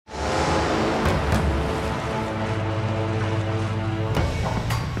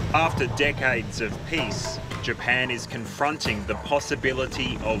After decades of peace, Japan is confronting the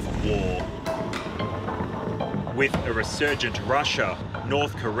possibility of war. With a resurgent Russia,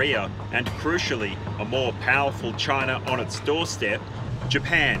 North Korea, and crucially, a more powerful China on its doorstep,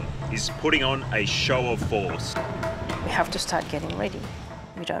 Japan is putting on a show of force. We have to start getting ready.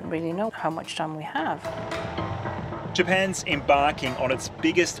 We don't really know how much time we have. Japan's embarking on its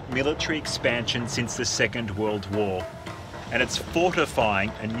biggest military expansion since the Second World War, and it's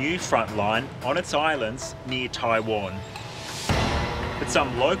fortifying a new front line on its islands near Taiwan. But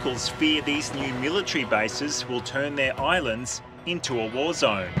some locals fear these new military bases will turn their islands into a war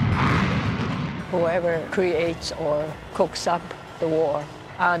zone. Whoever creates or cooks up the war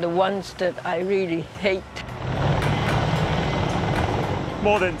are the ones that I really hate.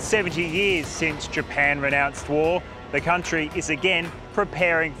 More than 70 years since Japan renounced war, the country is again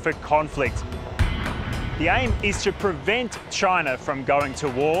preparing for conflict. The aim is to prevent China from going to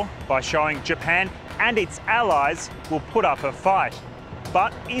war by showing Japan and its allies will put up a fight.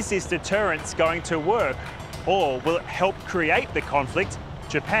 But is this deterrence going to work, or will it help create the conflict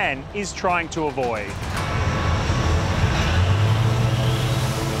Japan is trying to avoid?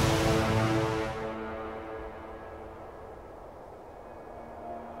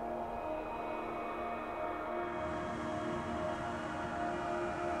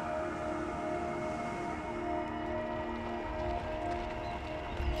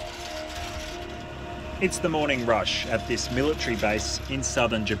 It's the morning rush at this military base in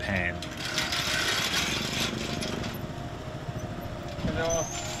southern Japan.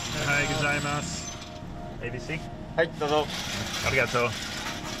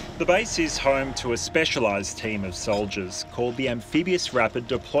 The base is home to a specialised team of soldiers called the Amphibious Rapid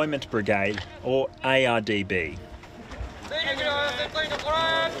Deployment Brigade, or ARDB.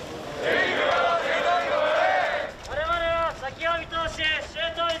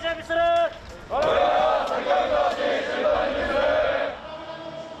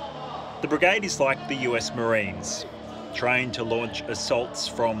 The brigade is like the US Marines, trained to launch assaults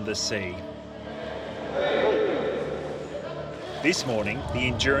from the sea. This morning, the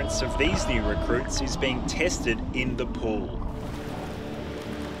endurance of these new recruits is being tested in the pool.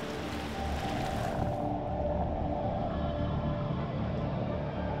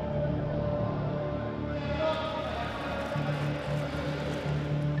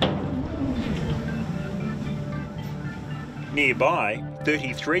 Nearby,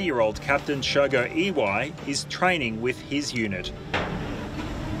 33-year-old Captain Shingo Iwama is training with his unit.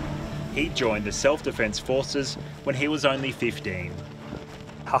 He joined the self-defense forces when he was only 15.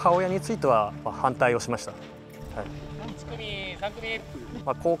 母親については反対をしました。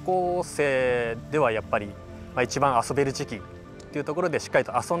高校生ではやっぱり一番遊べる時期っていうところでしっかり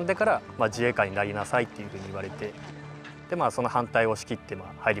と遊んでから自衛官になりなさいっていうふうに言われて、でその反対を仕切って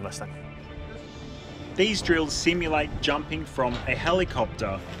入りましたね。These drills simulate jumping from a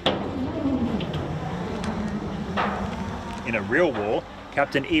helicopter. In a real war,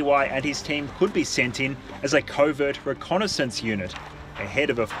 Captain Iwama and his team could be sent in as a covert reconnaissance unit ahead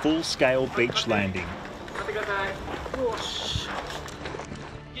of a full-scale beach landing.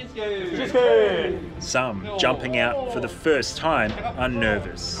 Some, jumping out for the first time, are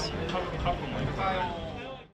nervous.